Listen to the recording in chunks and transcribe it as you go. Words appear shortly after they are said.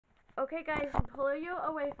Okay guys, pull you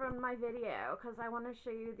away from my video because I want to show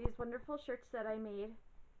you these wonderful shirts that I made.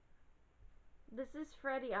 This is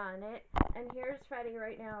Freddie on it, and here's Freddie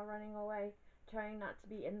right now running away, trying not to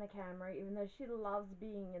be in the camera, even though she loves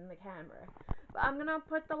being in the camera. But I'm gonna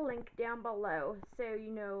put the link down below so you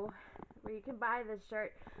know where you can buy this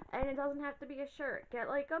shirt. And it doesn't have to be a shirt. Get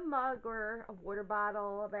like a mug or a water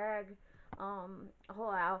bottle, a bag, a whole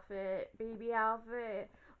outfit, baby outfit,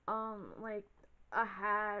 like a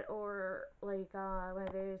hat or like one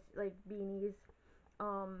of those like beanies.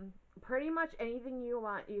 Pretty much anything you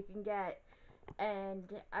want you can get. And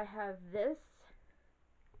I have this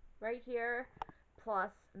right here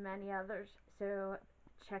plus many others. So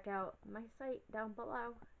check out my site down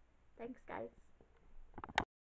below. Thanks guys.